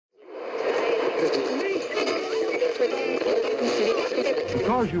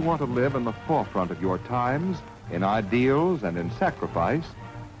Because you want to live in the forefront of your times, in ideals and in sacrifice,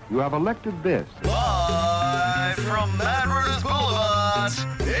 you have elected this. Live from Mad Runners Boulevard,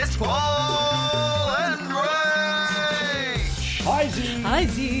 it's Paul and Rach. Hi, Z. Hi,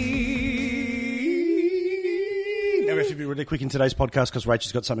 Z. Now, we have to be really quick in today's podcast because Rach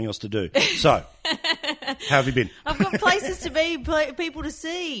has got something else to do. So, how have you been? I've got places to be, people to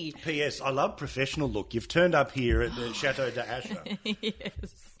see. P.S. I love professional look. You've turned up here at the Chateau d'Asher.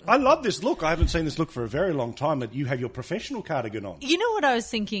 Yes. I love this look. I haven't seen this look for a very long time. But you have your professional cardigan on. You know what I was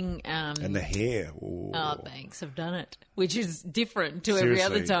thinking? And the hair. Ooh. Oh, thanks. I've done it. Which is different to Seriously.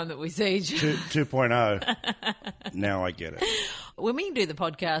 every other time that we see each other. 2.0. Now I get it. When we do the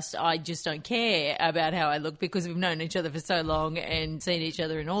podcast, I just don't care about how I look because we've known each other for so long and seen each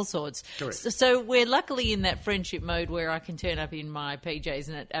other in all sorts. Correct. So we're luckily in that friendship mode where I can turn up in my PJs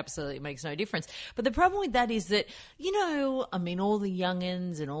and it absolutely makes no difference. But the problem with that is that, you know, I mean, all the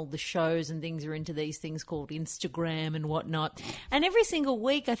youngins and all the shows and things are into these things called Instagram and whatnot. And every single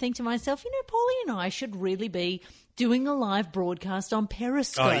week I think to myself, you know, Paulie and I should really be doing a live broadcast on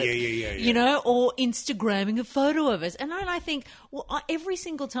Periscope. Oh, yeah. You know, or Instagramming a photo of us. And then I think, well, every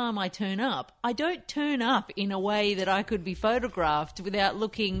single time I turn up, I don't turn up in a way that I could be photographed without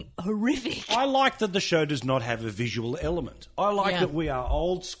looking horrific. I like that the show does not have a visual element. I like that we are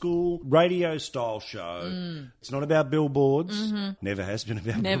old school radio style show. It's not about billboards. Mm-hmm. Never has been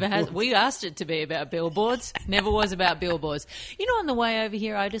about Never billboards. has. We asked it to be about billboards. Never was about billboards. You know, on the way over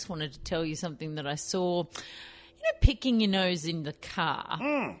here, I just wanted to tell you something that I saw. You know, picking your nose in the car. What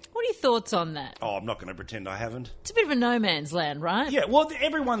are your thoughts on that? Oh, I'm not going to pretend I haven't. It's a bit of a no man's land, right? Yeah, well,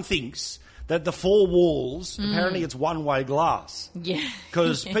 everyone thinks that the four walls, apparently it's one-way glass. Yeah.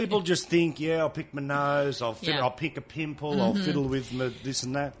 Because people just think, I'll pick my nose, I'll pick a pimple, I'll fiddle with my this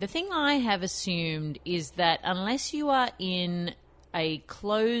and that. The thing I have assumed is that unless you are in a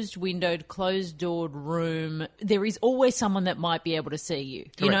closed-windowed, closed-doored room, there is always someone that might be able to see you.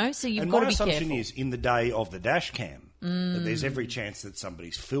 Correct. You know, so you've got to be careful. And my assumption is, in the day of the dash cam, that there's every chance that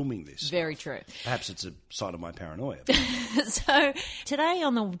somebody's filming this. Very true. Perhaps it's a sign of my paranoia. So today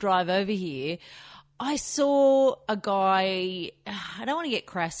on the drive over here, I saw a guy. I don't want to get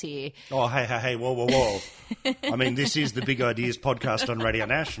crass here. Oh, hey, whoa. I mean, this is the Big Ideas podcast on Radio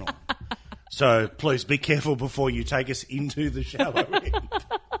National. So please be careful before you take us into the shallow end.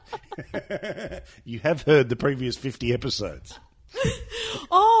 You have heard the previous 50 episodes.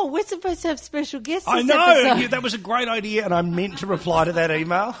 Oh, we're supposed to have special guests this I know! episode. That was a great idea, and I meant to reply to that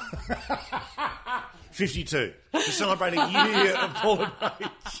email. 52. To celebrate a year of Paul and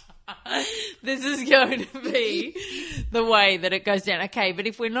Rach. This is going to be the way that it goes down. Okay, but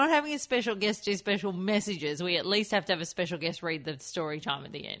if we're not having a special guest do special messages, we at least have to have a special guest read the story time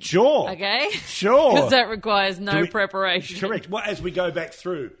at the end. Sure. Okay? Sure. Because that requires no preparation. Correct. Well, as we go back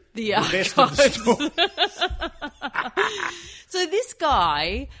through The best of the story. So this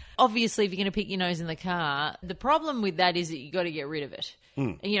guy, obviously, if you're going to pick your nose in the car, the problem with that is that you got to get rid of it.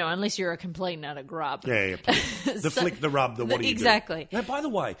 You know, unless you're a complete and utter grub. Yeah. The flick, the rub, the what do you do? Exactly. Now, by the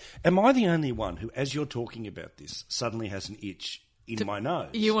way, am I the only one who, as you're talking about this, suddenly has an itch in my nose?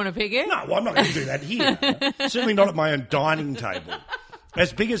 You want to pick it? No, I'm not going to do that here. Certainly not at my own dining table.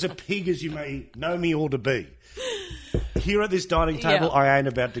 As big as a pig as you may know me all to be. Here at this dining table, I ain't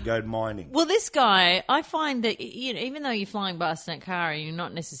about to go mining. Well, this guy, I find that, you know, even though you're flying past in a car and you're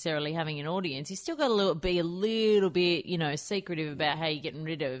not necessarily having an audience, you still got to be a little bit, you know, secretive about how you're getting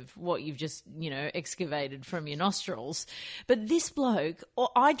rid of what you've just, you know, excavated from your nostrils. But this bloke,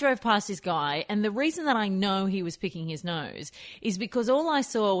 I drove past this guy, and the reason that I know he was picking his nose is because all I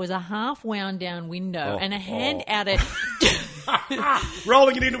saw was a half wound down window and a hand out at...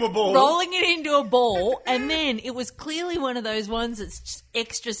 Rolling it into a ball. And then it was clearly one of those ones that's just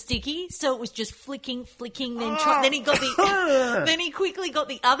extra sticky, so it was just flicking, then he got then he quickly got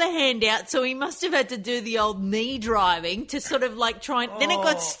the other hand out, so he must have had to do the old knee driving to sort of like try and then it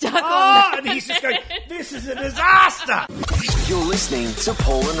got stuck on that. And he's just going, this is a disaster. You're listening to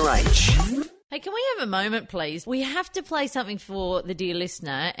Paul and Rach. Hey, can we have a moment, please? We have to play something for the dear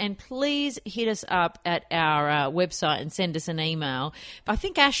listener, and please hit us up at our website and send us an email. I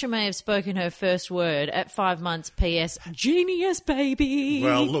think Asha may have spoken her first word at 5 months PS. Genius, baby.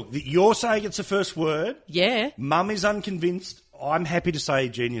 Well, look, you're saying it's the first word. Yeah. Mum is unconvinced. I'm happy to say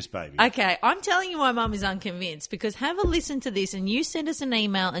genius, baby. Okay, I'm telling you why Mum is unconvinced, because have a listen to this and you send us an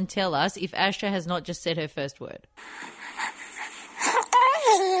email and tell us if Asha has not just said her first word.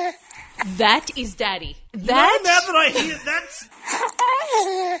 That is Daddy. Now that I hear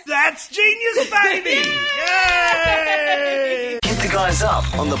that's genius, baby. Yay! the guys up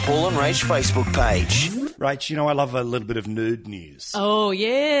on the Paul and Rach Facebook page. Rach, you know I love a little bit of nude news. Oh,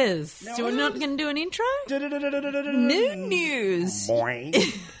 yes. Now, So we're not going to do an intro? Nude news. Boing.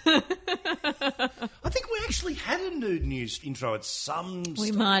 I think we actually had a nude news intro at some We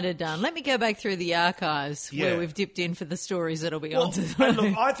stage. might have done. Let me go back through the archives where Yeah. we've dipped in for the stories that'll be Well, on to and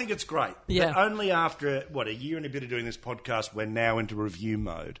look, I think it's great. Yeah. But only after, a year and a bit of doing this podcast, we're now into review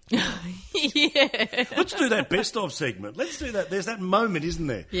mode. Yeah. Let's do that best of segment. Let's do that. There's that moment, isn't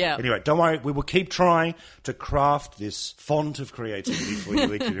there? Yeah. Anyway, don't worry. We will keep trying to craft this font of creativity for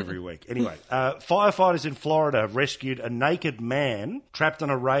you each and every week. Anyway, firefighters in Florida rescued a naked man trapped on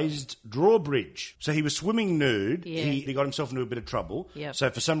a raised drawbridge. So he was swimming nude. Yeah. He got himself into a bit of trouble. Yep. So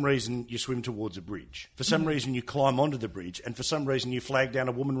for some reason, you swim towards a bridge. For some reason, you climb onto the bridge. And for some reason, you flag down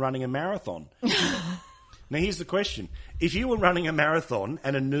a woman running a marathon. Now, here's the question. If you were running a marathon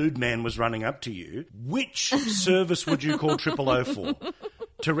and a nude man was running up to you, which service would you call 000 for?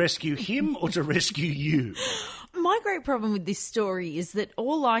 To rescue him or to rescue you? My great problem with this story is that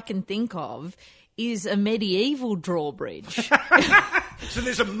all I can think of is a medieval drawbridge. So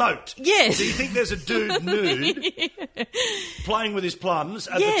there's a moat. Yes. So you think there's a dude nude playing with his plums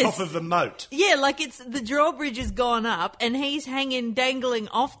at Yes. the top of the moat. Yeah, like it's the drawbridge has gone up and he's dangling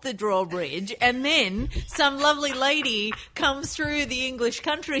off the drawbridge, and then some lovely lady comes through the English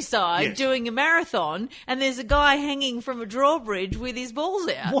countryside Yes. doing a marathon, and there's a guy hanging from a drawbridge with his balls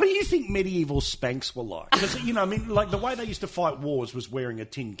out. What do you think medieval Spanks were like? Because, like the way they used to fight wars was wearing a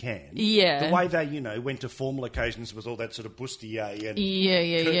tin can. Yeah. The way they, went to formal occasions was all that sort of bustier and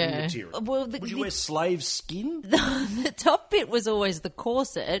curtain material. Well, Would you wear slave skin? The top bit was always the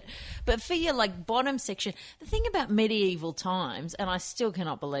corset, but for your bottom section, the thing about medieval times, and I still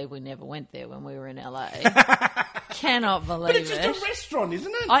cannot believe we never went there when we were in LA. Cannot believe But it's it. just a restaurant,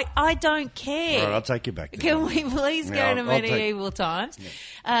 isn't it? I don't care. All right, I'll take you back there. Can we please go Yeah, to I'll take- medieval times?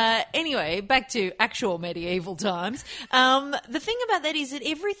 Anyway, back to actual medieval times. The thing about that is that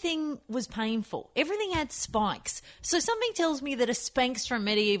everything was painful. Everything had spikes. So something tells me that a Spanx from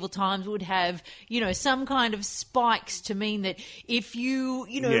medieval times would have, some kind of spikes to mean that if you,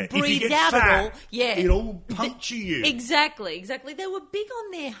 Yeah, if you breathed get out fat, at all, yeah. it'll puncture you. Exactly. They were big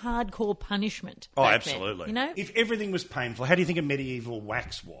on their hardcore punishment. Oh, back then, absolutely. If If everything was painful, how do you think a medieval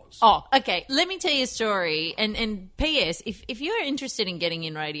wax was? Oh, okay. Let me tell you a story. And P.S., if you're interested in getting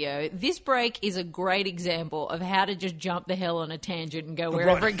in radio, this break is a great example of how to just jump the hell on a tangent and go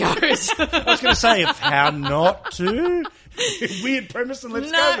wherever Right. it goes. I was going to say, how not to. Weird premise, and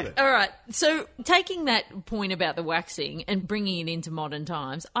let's go with it. All right. So taking that point about the waxing and bringing it into modern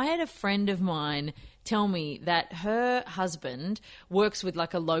times, I had a friend of mine tell me that her husband works with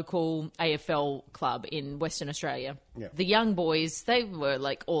a local AFL club in Western Australia. Yeah. The young boys, they were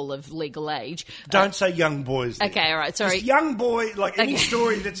all of legal age. Don't say young boys. Then. Okay, all right, sorry. Just young boy, any Okay.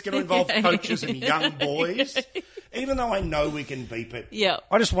 story that's going to involve coaches and young boys, even though I know we can beep it. Yeah.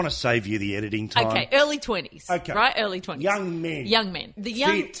 I just want to save you the editing time. Okay, early 20s. Okay. Right, early 20s. Young men. Young men. The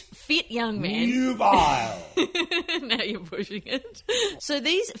young, fit young men. Nubile. Now you're pushing it. So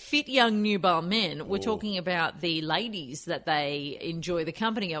these fit young nubile men, we're talking about the ladies that they enjoy the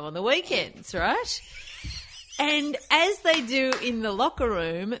company of on the weekends, right? And as they do in the locker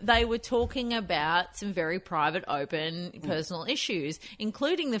room, they were talking about some very private, open, personal issues,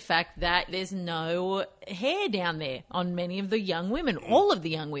 including the fact that there's no hair down there on many of the young women, all of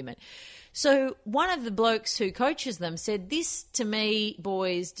the young women. So one of the blokes who coaches them said, "This, to me,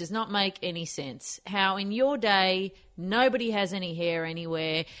 boys, does not make any sense. How in your day, nobody has any hair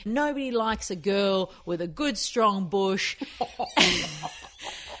anywhere. Nobody likes a girl with a good, strong bush."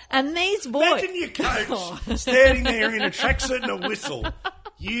 And these boys... Imagine your coach standing there in a tracksuit and a whistle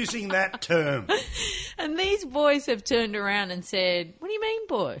using that term. And these boys have turned around and said, "What do you mean,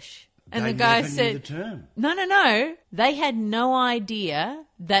 bush?" And They the guy never knew said, the term. No. They had no idea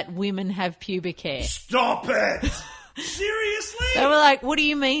that women have pubic hair. Stop it! Seriously? They were like, "What do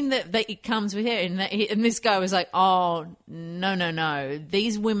you mean that it comes with hair?" And this guy was like, "Oh, no.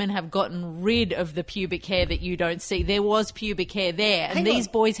 These women have gotten rid of the pubic hair that you don't see. There was pubic hair there." And Hang these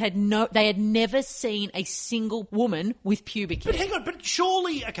on. boys had never seen a single woman with pubic hair. But hang on, but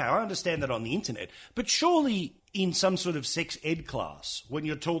surely, okay, I understand that on the internet, but surely in some sort of sex ed class, when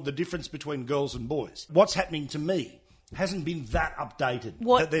you're told the difference between girls and boys, what's happening to me hasn't been that updated.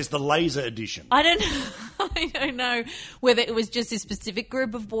 What? That there's the laser edition. I don't know whether it was just a specific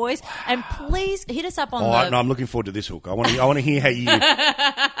group of boys. And please hit us up on No, I'm looking forward to this, Hook. I want to hear how you...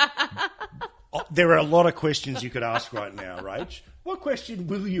 There are a lot of questions you could ask right now, Rach. What question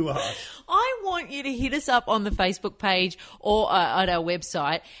will you ask? I want you to hit us up on the Facebook page or at our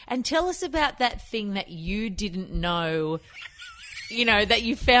website and tell us about that thing that you didn't know that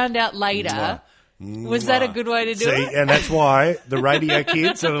you found out later. Was that a good way to do See, it? and that's why the radio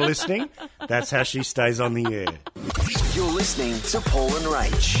kids that are listening, that's how she stays on the air. You're listening to Paul and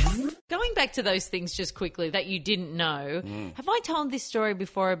Rach. Going back to those things just quickly that you didn't know, have I told this story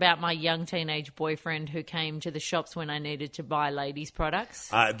before about my young teenage boyfriend who came to the shops when I needed to buy ladies'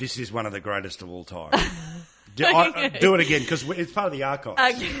 products? This is one of the greatest of all time. Do it again, because it's part of the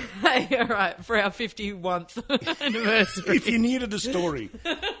archives. Okay, all right, for our 51st anniversary. If you're new to the story,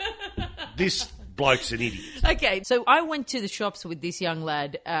 this bloke's an idiot. Okay, so I went to the shops with this young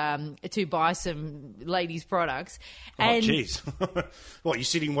lad to buy some ladies' products. And jeez. What, you're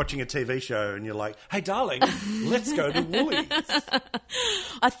sitting watching a TV show and you're like, hey, darling, let's go to Woolies.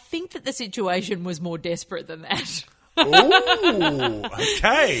 I think that the situation was more desperate than that. Ooh,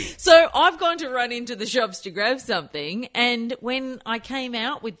 okay. So I've gone to run into the shops to grab something, and when I came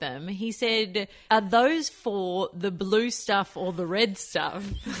out with them, he said, are those for the blue stuff or the red stuff?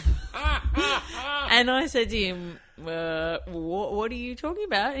 And I said to him, what are you talking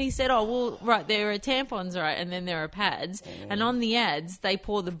about? And he said, oh, well, right, there are tampons, right, and then there are pads, and on the ads, they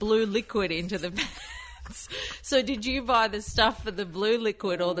pour the blue liquid into the pads. So did you buy the stuff for the blue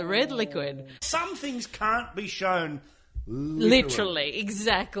liquid or the red liquid? Some things can't be shown literally.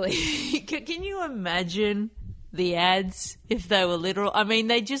 Exactly. Can you imagine the ads if they were literal? I mean,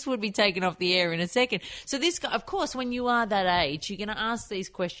 they just would be taken off the air in a second. So this guy, of course, when you are that age, you're going to ask these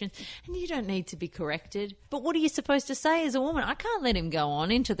questions and you don't need to be corrected. But what are you supposed to say as a woman? I can't let him go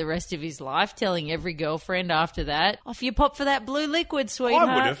on into the rest of his life telling every girlfriend after that, off you pop for that blue liquid, sweetheart.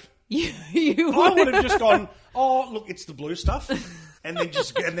 I would have. You I would have just gone, oh, look, it's the blue stuff. And then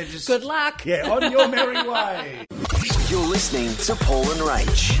just good luck. Yeah, on your merry way. You're listening to Paul and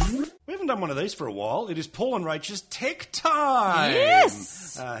Rach. We haven't done one of these for a while. It is Paul and Rach's Tech Time.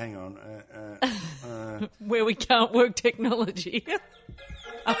 Yes. Hang on. Where we can't work technology.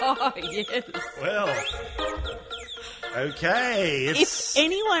 Oh, yes. Well, okay. If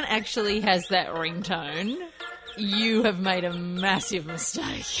anyone actually has that ringtone, you have made a massive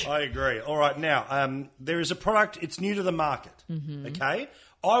mistake. I agree. All right, now, there is a product, it's new to the market, okay?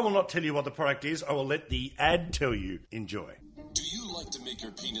 I will not tell you what the product is. I will let the ad tell you. Enjoy. Do you like to make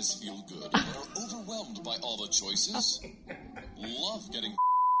your penis feel good, but are overwhelmed by all the choices? Love getting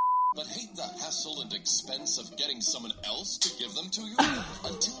but hate the hassle and expense of getting someone else to give them to you?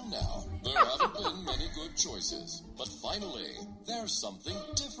 Until now, there haven't been many good choices. But finally, there's something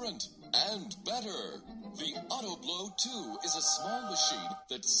different and better. The AutoBlow 2 is a small machine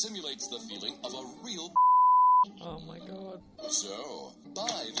that simulates the feeling of a real Oh, my God. So,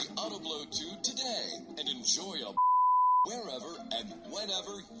 buy the AutoBlow 2 today and enjoy a wherever and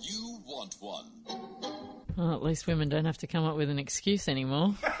whenever you want one. Well, at least women don't have to come up with an excuse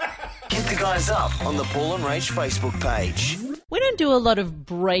anymore. Hit the guys up on the Paul and Rach Facebook page. We don't do a lot of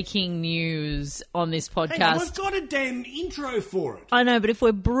breaking news on this podcast. Hang on, we've got a damn intro for it. I know, but if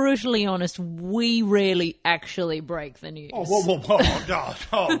we're brutally honest, we rarely actually break the news. Well,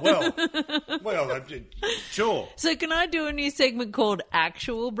 sure. So can I do a new segment called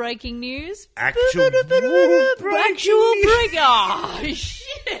Actual Breaking News? Actual break. Oh,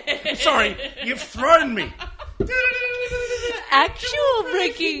 shit. Sorry, you've thrown me. Actual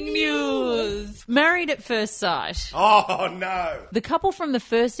breaking news. Married at First Sight. Oh, no. The couple from the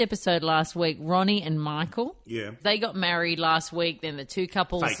first episode last week, Ronnie and Michael. Yeah. They got married last week. Then the two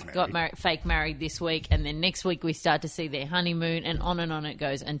couples got fake married this week. And then next week we start to see their honeymoon, and on it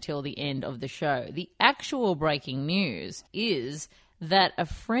goes until the end of the show. The actual breaking news is that a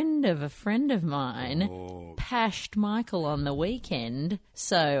friend of mine pashed Michael on the weekend.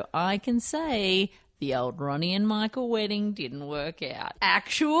 So I can say the old Ronnie and Michael wedding didn't work out.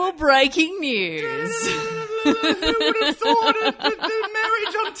 Actual breaking news. Who would have thought the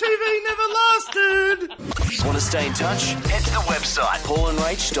marriage on TV never lasted? Want to stay in touch? Head to the website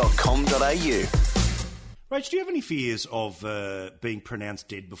paulandrach.com.au. Rach, do you have any fears of being pronounced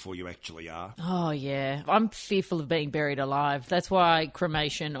dead before you actually are? Oh, yeah. I'm fearful of being buried alive. That's why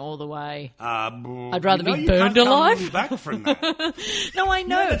cremation all the way. I'd rather be burned alive. You can't come back from that. No, I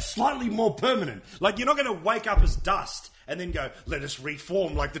know. It's slightly more permanent. Like, you're not going to wake up as dust and then go, let us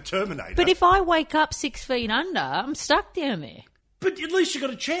reform like the Terminator. But if I wake up 6 feet under, I'm stuck down there. But at least you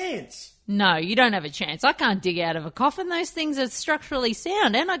got a chance. No, you don't have a chance. I can't dig out of a coffin. Those things are structurally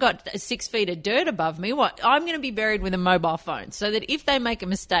sound. And I got 6 feet of dirt above me. What? I'm going to be buried with a mobile phone so that if they make a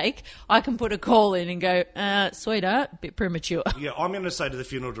mistake, I can put a call in and go, sweetheart, bit premature. Yeah, I'm going to say to the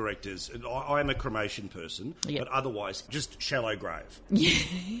funeral directors, I'm a cremation person, but otherwise, just shallow grave.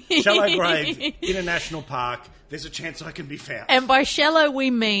 Shallow grave in a national park. There's a chance I can be found. And by shallow,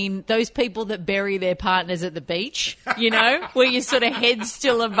 we mean those people that bury their partners at the beach, where your sort of head's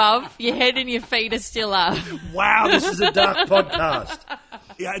still above, your head and your feet are still up. Wow, this is a dark podcast.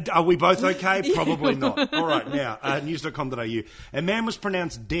 Yeah, are we both okay? Probably not. All right, now, news.com.au. A man was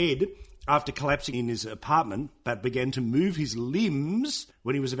pronounced dead after collapsing in his apartment, but began to move his limbs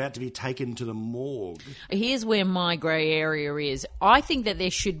when he was about to be taken to the morgue. Here's where my grey area is. I think that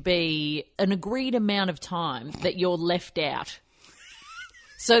there should be an agreed amount of time that you're left out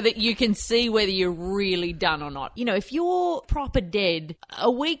so that you can see whether you're really done or not. If you're proper dead,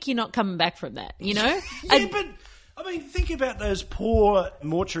 a week you're not coming back from that, Yeah, but... I mean, think about those poor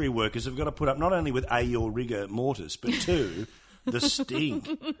mortuary workers who've got to put up not only with A, your rigor mortis, but 2... the stink.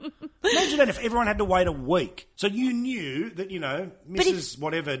 Imagine that if everyone had to wait a week. So you knew that, Mrs.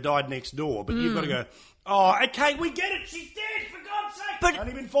 whatever died next door, but you've got to go, oh, okay, we get it, she's dead, for God's sake. But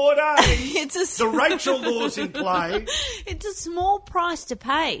only been 4 days. The Rachel law's in play. It's a small price to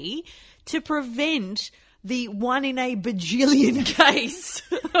pay to prevent the 1 in a bajillion case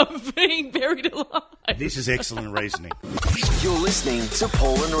of being buried alive. This is excellent reasoning. You're listening to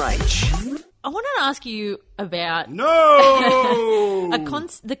Paul and Rach. I want to ask you about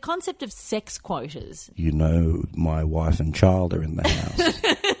the concept of sex quotas. My wife and child are in the house.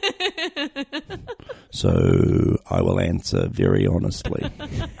 So I will answer very honestly.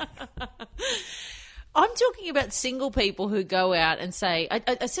 I'm talking about single people who go out and say,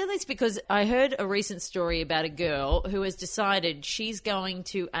 I say this because I heard a recent story about a girl who has decided she's going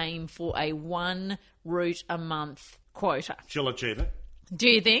to aim for a 1 root a month quota. She'll achieve it. Do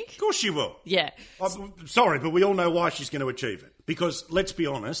you think? Of course she will. Yeah. I'm sorry, but we all know why she's going to achieve it. Because, let's be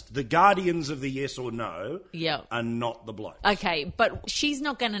honest, the guardians of the yes or no are not the blokes. Okay, but she's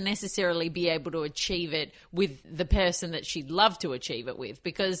not going to necessarily be able to achieve it with the person that she'd love to achieve it with,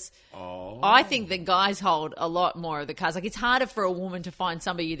 because I think that guys hold a lot more of the cards. Like, it's harder for a woman to find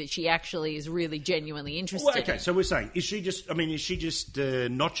somebody that she actually is really genuinely interested in. Okay, so we're saying, is she just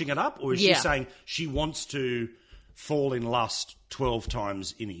notching it up, or is she saying she wants to fall in lust 12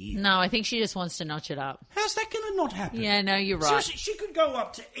 times in a year? No, I think she just wants to notch it up. How's that going to not happen? Yeah, no, you're right. Seriously, she could go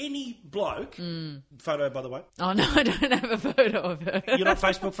up to any bloke. Photo, by the way. Oh, no, I don't have a photo of her. You're not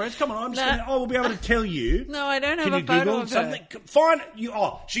Facebook friends? Come on, I will be able to tell you. No, I don't have Can a you photo Google of something? her. Find you.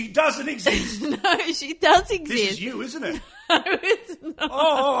 Oh, she doesn't exist. No, she does exist. This is you, isn't it? No, it's not.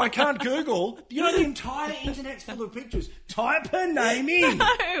 Oh, I can't Google. The entire internet's full of pictures. Type her name in. No,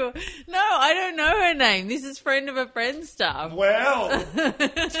 I don't know her name. This is friend of a friend stuff. Well,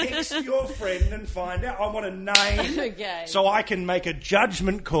 text your friend and find out. I want a name so I can make a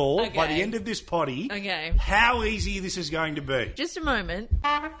judgment call by the end of this potty. Okay. How easy this is going to be. Just a moment.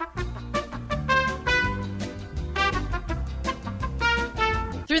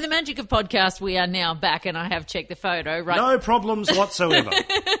 Through the magic of podcast, we are now back, and I have checked the photo. Right? No problems whatsoever.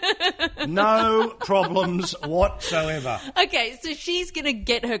 No problems whatsoever. Okay, so she's going to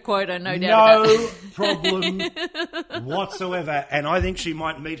get her quota, no doubt about it. No problem whatsoever. And I think she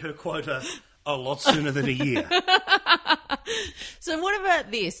might meet her quota a lot sooner than a year. So what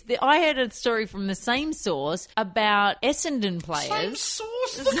about this? I heard a story from the same source about Essendon players. Same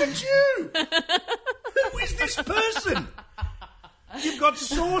source? Look at you! Who is this person? You've got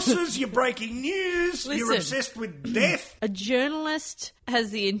sources, you're breaking news, you're obsessed with death. A journalist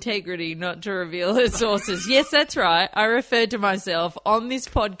has the integrity not to reveal her sources. Yes, that's right. I referred to myself on this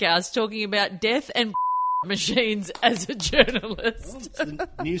podcast talking about death and machines as a journalist. Well, it's the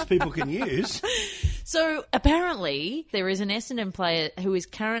news people can use. So apparently there is an Essendon player who is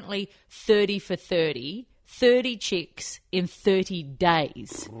currently 30 for 30 chicks in 30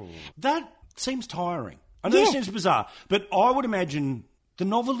 days. That seems tiring. I know it seems bizarre, but I would imagine the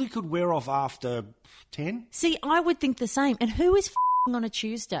novelty could wear off after 10. See, I would think the same. And who is on a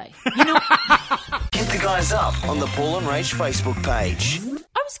Tuesday? Hit the guys up on the Paul and Rach Facebook page.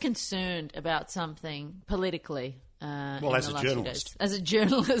 I was concerned about something politically. Well, as a journalist. As a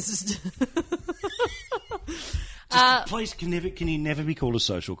journalist. Please, can you never be called a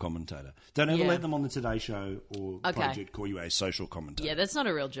social commentator? Don't ever let them on the Today Show or Project call you a social commentator. Yeah, that's not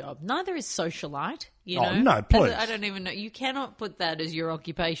a real job. Neither is socialite. You know? No, please. I don't even know. You cannot put that as your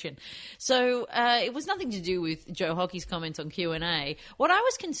occupation. So it was nothing to do with Joe Hockey's comments on Q&A. What I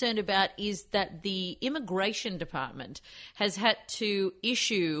was concerned about is that the Immigration Department has had to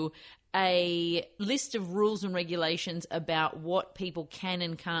issue a list of rules and regulations about what people can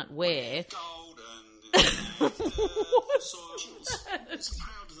and can't wear.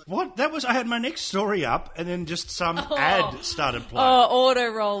 What? That was, I had my next story up and then just some ad started playing. Oh, auto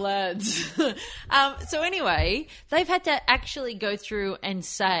roll ads. So anyway, they've had to actually go through and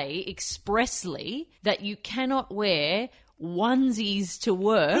say expressly that you cannot wear onesies to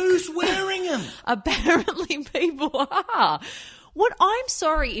work. Who's wearing them? Apparently people are. What I'm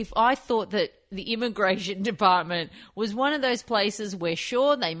sorry if I thought that the immigration department was one of those places where,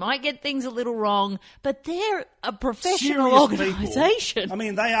 sure, they might get things a little wrong, but they're a professional organisation. I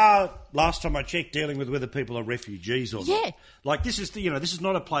mean, they are, last time I checked, dealing with whether people are refugees or not. Yeah. Like, this is this is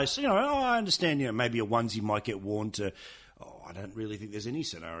not a place, I understand, maybe a onesie might get worn to... I don't really think there's any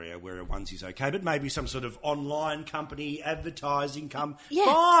scenario where a onesie's okay, but maybe some sort of online company advertising fine.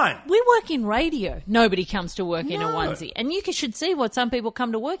 We work in radio. Nobody comes to work in a onesie. And you should see what some people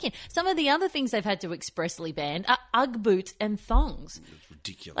come to work in. Some of the other things they've had to expressly ban are Ugg boots and thongs. It's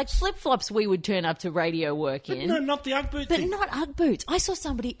ridiculous. Like flip-flops we would turn up to radio work in. No, not the Ugg boot But thing. not Ugg boots. I saw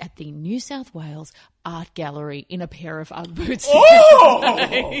somebody at the New South Wales Art Gallery in a pair of Ugg boots.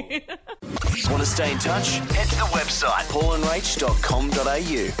 Oh! Want to stay in touch? Head to the website paulandrach.com.au.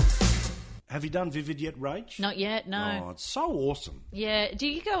 Have you done Vivid yet, Rach? Not yet, no. Oh, it's so awesome. Yeah. Do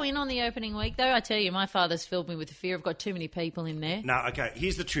you go in on the opening week, though? I tell you, my father's filled me with the fear. I've got too many people in there. No, okay,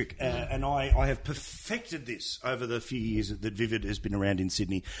 here's the trick, and I have perfected this over the few years that Vivid has been around in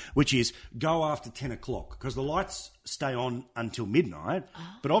Sydney, which is go after 10 o'clock, because the lights stay on until midnight,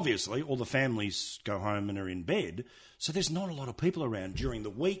 but obviously all the families go home and are in bed, so there's not a lot of people around during the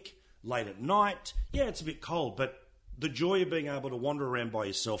week, late at night. Yeah, it's a bit cold, but the joy of being able to wander around by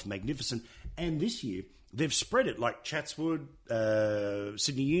yourself, magnificent. And this year, they've spread it, like Chatswood,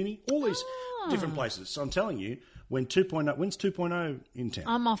 Sydney Uni, all these different places. So I'm telling you, when's 2.0 in town?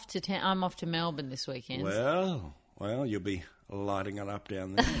 I'm off to Melbourne this weekend. Well, you'll be lighting it up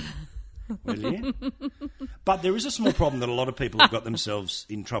down there, will you? But there is a small problem that a lot of people have got themselves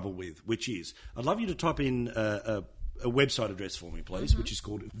in trouble with, which is, I'd love you to type in a website address for me, please, which is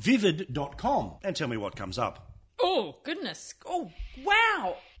called vivid.com, and tell me what comes up. Oh, goodness. Oh,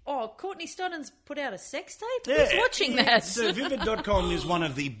 wow. Oh, Courtney Stodden's put out a sex tape? Yeah, Who's watching that? So Vivid.com is one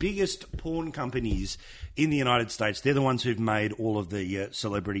of the biggest porn companies in the United States. They're the ones who've made all of the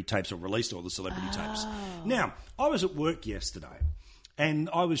celebrity tapes, or released all the celebrity tapes. Now, I was at work yesterday, and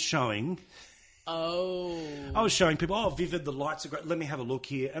I was showing... I was showing people, Vivid, the lights are great. Let me have a look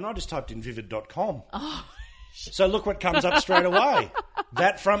here. And I just typed in Vivid.com. So look what comes up straight away.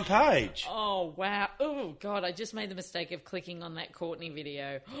 That front page. Oh, wow. Oh, God, I just made the mistake of clicking on that Courtney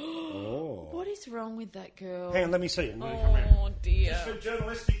video. What is wrong with that girl? Hang on, let me see it. Oh, dear. Just for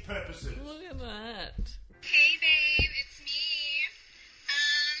journalistic purposes. Look at that. Hey babe, it's me.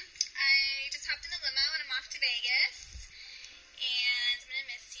 I just hopped in the limo and I'm off to Vegas. And I'm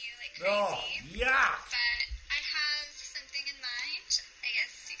gonna miss you like crazy. Oh, yuck. But I have something in mind. I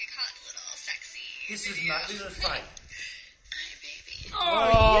guess you could call it a little sexy. This is fake. Hi baby.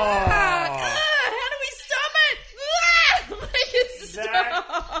 How do we stop it? Make it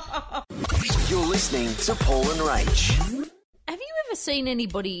stop. You're listening to Paul and Rach. Have you ever seen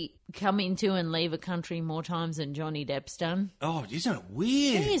anybody come into and leave a country more times than Johnny Depp's done? Oh, isn't it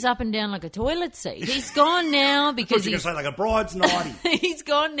weird? He is up and down like a toilet seat. He's gone now because You're going to say like a bride's nightie. He's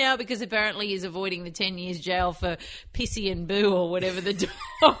gone now because apparently he's avoiding the 10 years jail for Pissy and Boo or whatever the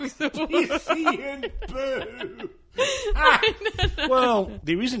dogs were. Pissy and Boo. Well,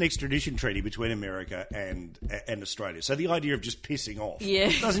 there is an extradition treaty between America and Australia. So the idea of just pissing off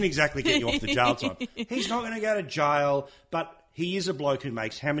doesn't exactly get you off the jail time. He's not going to go to jail, but he is a bloke who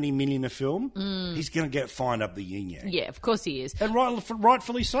makes how many million a film? He's going to get fined up the yin-yang. Yeah, of course he is. And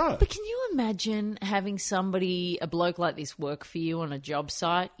rightfully so. But can you imagine having a bloke like this work for you on a job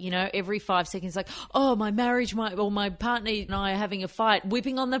site? You know, every 5 seconds, like, oh, my partner and I are having a fight,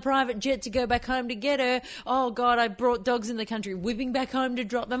 whipping on the private jet to go back home to get her. Oh, God, I brought dogs in the country, whipping back home to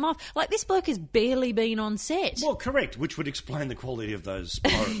drop them off. Like, this bloke has barely been on set. Well, correct, which would explain the quality of those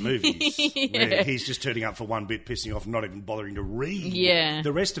pirate movies. Where he's just turning up for one bit, pissing off, not even bothering to read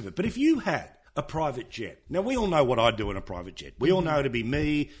the rest of it. But if you had a private jet, now we all know what I'd do in a private jet. We all know it'd be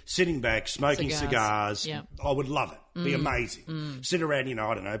me sitting back, smoking cigars. Yep. I would love it. Be amazing. Sit around,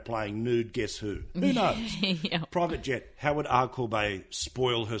 I don't know, playing nude Guess Who. Who knows? Private jet. How would Corbet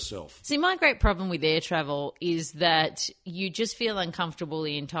spoil herself? See, my great problem with air travel is that you just feel uncomfortable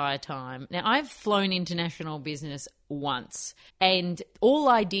the entire time. Now, I've flown international business once, and all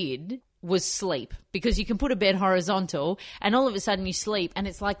I did was sleep, because you can put a bed horizontal and all of a sudden you sleep and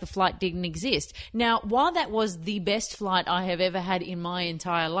it's like the flight didn't exist. Now, while that was the best flight I have ever had in my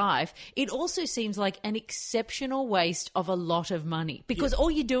entire life, it also seems like an exceptional waste of a lot of money, because all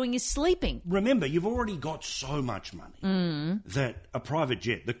you're doing is sleeping. Remember, you've already got so much money that a private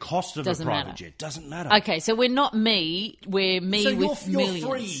jet, the cost of Doesn't a private matter. jet doesn't matter. Okay, so we're not me, we're me So with you're millions.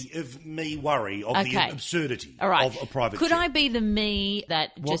 free of me worry of the absurdity All right. of a private Could jet. I be the me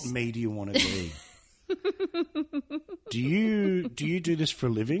that What just... me do you want to be? Do you do this for a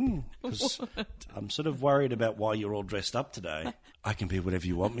living? 'Cause I'm sort of worried about why you're all dressed up today. I can be whatever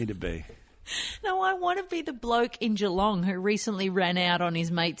you want me to be. No, I want to be the bloke in Geelong who recently ran out on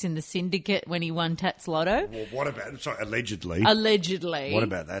his mates in the syndicate when he won Tats Lotto. Well, what about... Sorry, allegedly. Allegedly. What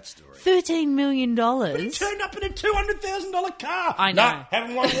about that story? $13 million. But he turned up in a $200,000 car. I know. Nah,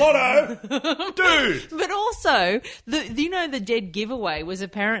 haven't won Lotto. Dude. But also, the dead giveaway was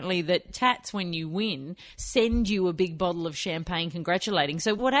apparently that Tats, when you win, send you a big bottle of champagne congratulating.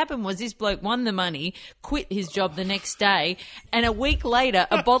 So what happened was this bloke won the money, quit his job the next day, and a week later,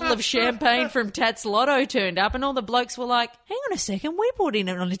 a bottle of champagne from Tats Lotto turned up, and all the blokes were like, hang on a second, we bought in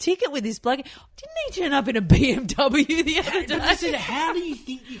on a ticket with this bloke. Didn't he turn up in a BMW the other day? Listen, how do you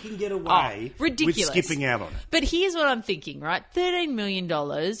think you can get away ridiculous. with skipping out on it? But here's what I'm thinking, right? $13 million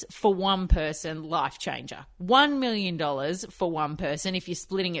for one person, life changer. $1 million for one person if you're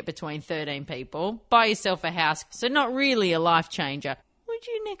splitting it between 13 people. Buy yourself a house. So not really a life changer. Would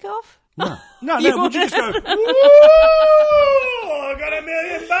you nick off? No. Would you just go, woo, I got $1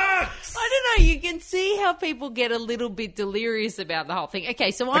 million. I don't know. You can see how people get a little bit delirious about the whole thing.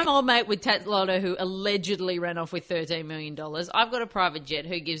 Okay, so I'm old mate with Tats Lotto who allegedly ran off with $13 million. I've got a private jet.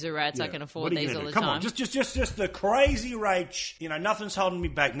 Who gives a rat's? I can afford these all the time. Come on, just the crazy rage. You know, nothing's holding me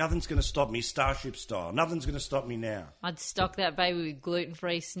back. Nothing's going to stop me, Starship style. Nothing's going to stop me now. I'd stock that baby with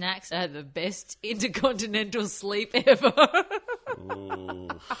gluten-free snacks. I had the best intercontinental sleep ever.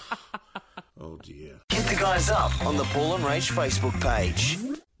 Oh dear. Hit the guys up on the Paul and Rach Facebook page.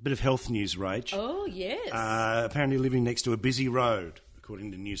 Bit of health news, Rach. Oh, yes. Apparently living next to a busy road,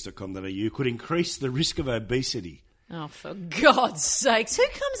 according to news.com.au, could increase the risk of obesity. Oh, for God's sakes.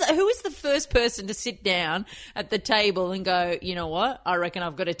 Who is the first person to sit down at the table and go, you know what, I reckon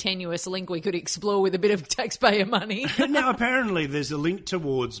I've got a tenuous link we could explore with a bit of taxpayer money? Now, apparently there's a link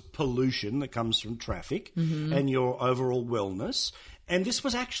towards pollution that comes from traffic and your overall wellness. And this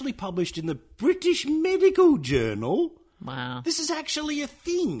was actually published in the British Medical Journal. Wow. This is actually a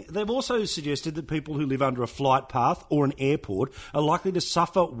thing. They've also suggested that people who live under a flight path or an airport are likely to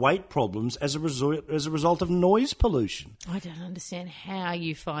suffer weight problems as a result of noise pollution. I don't understand how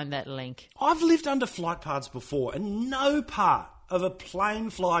you find that link. I've lived under flight paths before, and no part of a plane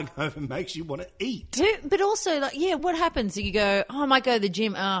flying over makes you want to eat. But also, like, what happens? You go, I might go to the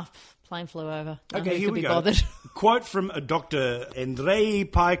gym. Plane flew over. Okay, here we go. Bothered. Quote from a Dr. Andrei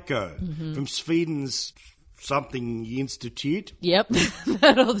Paiko from Sweden's something institute. Yep,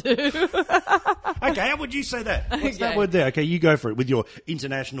 that'll do. Okay, how would you say that? What's that word there? Okay, you go for it with your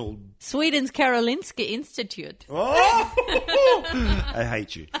international... Sweden's Karolinska Institute. Oh! I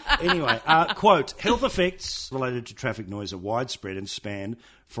hate you. Anyway, quote, health effects related to traffic noise are widespread and span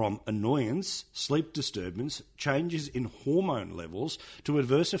from annoyance, sleep disturbance, changes in hormone levels, to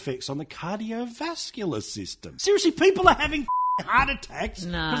adverse effects on the cardiovascular system. Seriously, people are having heart attacks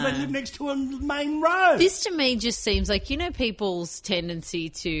because they live next to a main road. This to me just seems like, people's tendency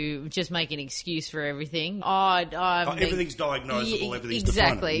to just make an excuse for everything. Everything's diagnosable, everything's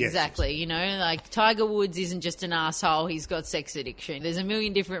definable. Yes, Exactly. yes. Like Tiger Woods isn't just an asshole, he's got sex addiction. There's a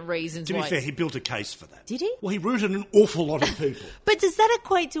million different reasons To why. be fair, he built a case for that. Did he? Well, he rooted an awful lot of people. But does that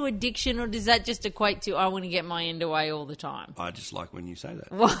equate to addiction, or does that just equate to I want to get my end away all the time? I just like when you say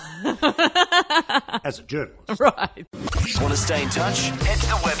that. As a journalist. Right. Want to stay in touch? Head to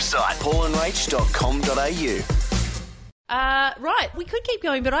the website paulandrach.com.au. Right, we could keep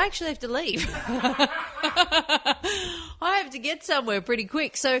going, but I actually have to leave. I have to get somewhere pretty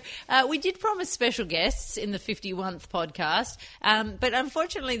quick. So we did promise special guests in the 51st podcast, but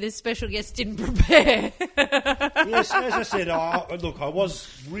unfortunately the special guests didn't prepare. Yes, as I said, look, I was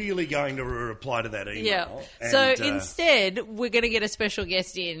really going to reply to that email. Yeah. And, So instead, we're going to get a special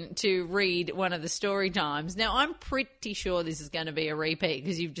guest in to read one of the story times. Now, I'm pretty sure this is going to be a repeat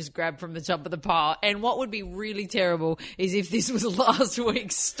because you've just grabbed from the top of the pile. And what would be really terrible is if this was last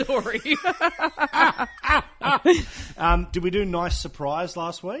week's story. did we do Nice Surprise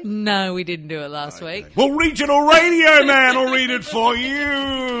last week? No, we didn't do it last week. Well, Regional Radio Man will read it for you.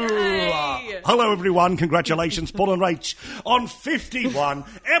 Hey. Hello, everyone. Congratulations, Paul and Rach, on 51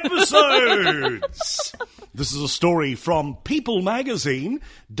 episodes. This is a story from People magazine,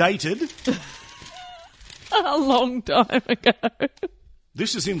 dated... A long time ago.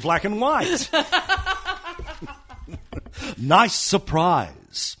 This is in black and white. Nice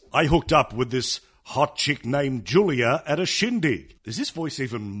surprise. I hooked up with this hot chick named Julia at a shindig. Is this voice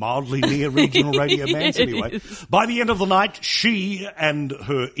even mildly near regional radio man's anyway? By the end of the night, she and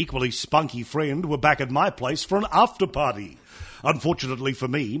her equally spunky friend were back at my place for an after party. Unfortunately for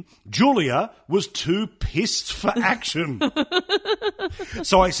me, Julia was too pissed for action.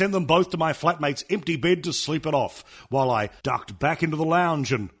 So I sent them both to my flatmate's empty bed to sleep it off, while I ducked back into the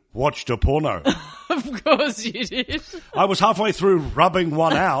lounge and watched a porno. Of course you did. I was halfway through rubbing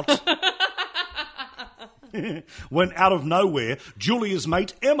one out when out of nowhere, Julia's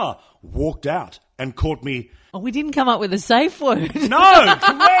mate Emma walked out and caught me. Oh, we didn't come up with a safe word. No,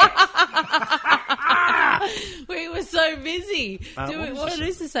 correct. We were so busy. What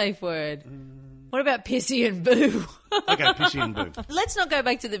is the safe word? Mm. What about pissy and boo? Okay, pissy and boo. Let's not go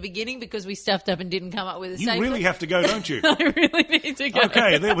back to the beginning because we stuffed up and didn't come up with a safe word. You really have to go, don't you? I really need to go.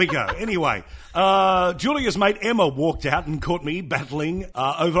 Okay, there we go. Anyway, Julia's mate Emma walked out and caught me battling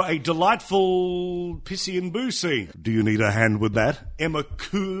over a delightful pissy and boo scene. Do you need a hand with that? Emma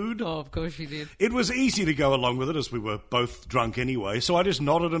cooed. Oh, of course you did. It was easy to go along with it as we were both drunk anyway, so I just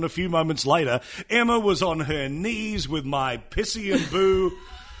nodded, and a few moments later, Emma was on her knees with my pissy and boo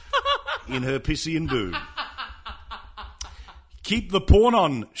in her pissy and boo. Keep the porn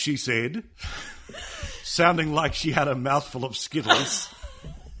on, she said, sounding like she had a mouthful of Skittles.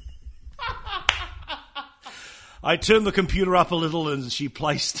 I turned the computer up a little and she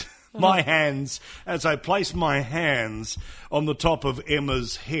placed my hands, as I placed my hands on the top of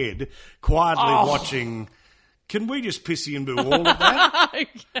Emma's head, quietly watching. Can we just pissy and boo all of that? Okay.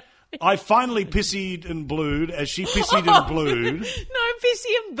 I finally pissied and blued as she pissied and blued. No,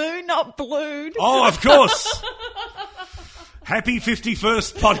 pissy and boo, not blued. Oh, of course. Happy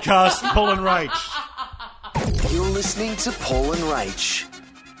 51st podcast, Paul and Rach. You're listening to Paul and Rach.